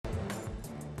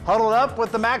Huddled up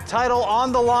with the MAC title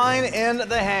on the line in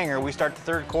the hangar. We start the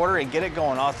third quarter and get it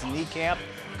going. Austin Niekamp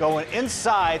going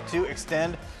inside to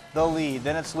extend the lead.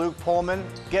 Then it's Luke Pullman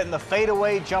getting the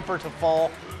fadeaway jumper to fall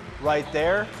right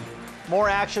there. More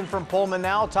action from Pullman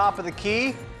now, top of the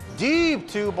key. Deep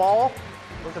two ball.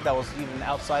 Look at that, was even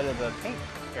outside of the paint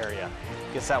area.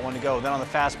 Gets that one to go. Then on the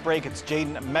fast break, it's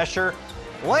Jaden Mesher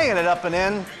laying it up and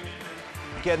in.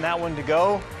 Getting that one to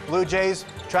go. Blue Jays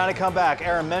trying to come back.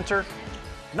 Aaron Mentor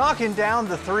knocking down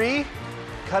the three,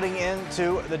 cutting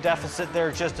into the deficit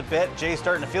there just a bit. Jay's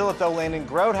starting to feel it though. Landon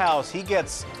Grotehouse, he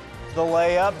gets the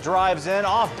layup, drives in,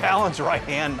 off balance right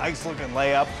hand. Nice looking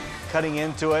layup, cutting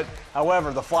into it.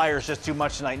 However, the Flyers just too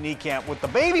much tonight. Niekamp with the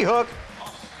baby hook.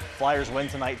 Flyers win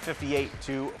tonight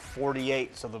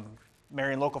 58-48. So the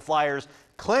Marion local Flyers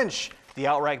clinch the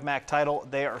outright MAC title.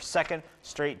 They are second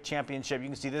straight championship. You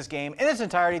can see this game in its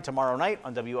entirety tomorrow night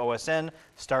on WOSN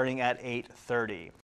starting at 8:30.